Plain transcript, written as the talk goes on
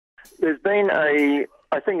there's been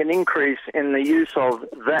I think, an increase in the use of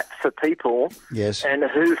that for people Yes. and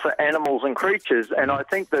who for animals and creatures. And I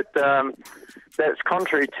think that that's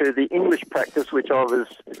contrary to the English practice, which I was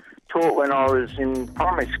taught when I was in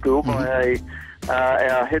primary school by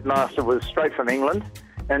our headmaster was straight from England.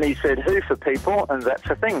 And he said, who for people and that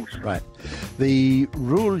for things. Right. The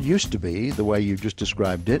rule used to be, the way you just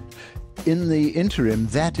described it, in the interim,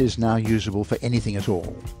 that is now usable for anything at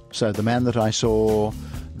all. So the man that I saw,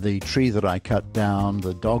 the tree that I cut down,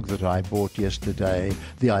 the dog that I bought yesterday,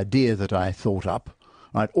 the idea that I thought up,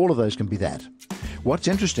 right, all of those can be that. What's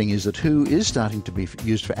interesting is that who is starting to be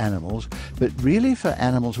used for animals, but really for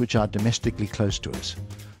animals which are domestically close to us.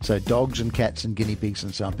 So dogs and cats and guinea pigs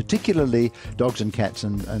and so on, particularly dogs and cats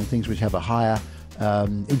and things which have a higher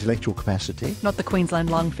intellectual capacity. Not the Queensland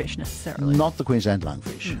lungfish necessarily. Not the Queensland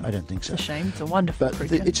lungfish. I don't think so. It's a shame. It's a wonderful But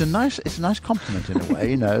creature. it's a nice compliment in a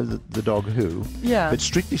way, you know, the dog who. Yeah. But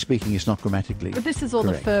strictly speaking, it's not grammatically But this is all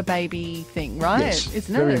correct. the fur baby thing, right? Yes,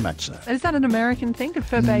 Isn't very it? much so. Is that an American thing? Did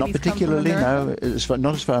fur babies Not particularly, come from America? no.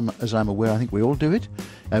 Not as far as I'm aware. I think we all do it.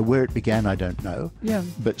 Where it began, I don't know. Yeah.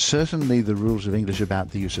 But certainly the rules of English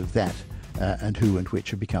about the use of that and who and which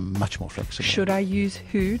have become much more flexible. Should I use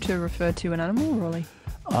who to refer to an animal, Roly?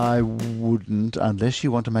 I wouldn't, unless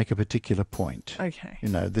you want to make a particular point. Okay. You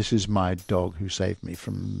know, this is my dog who saved me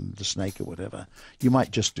from the snake or whatever. You might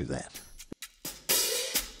just do that.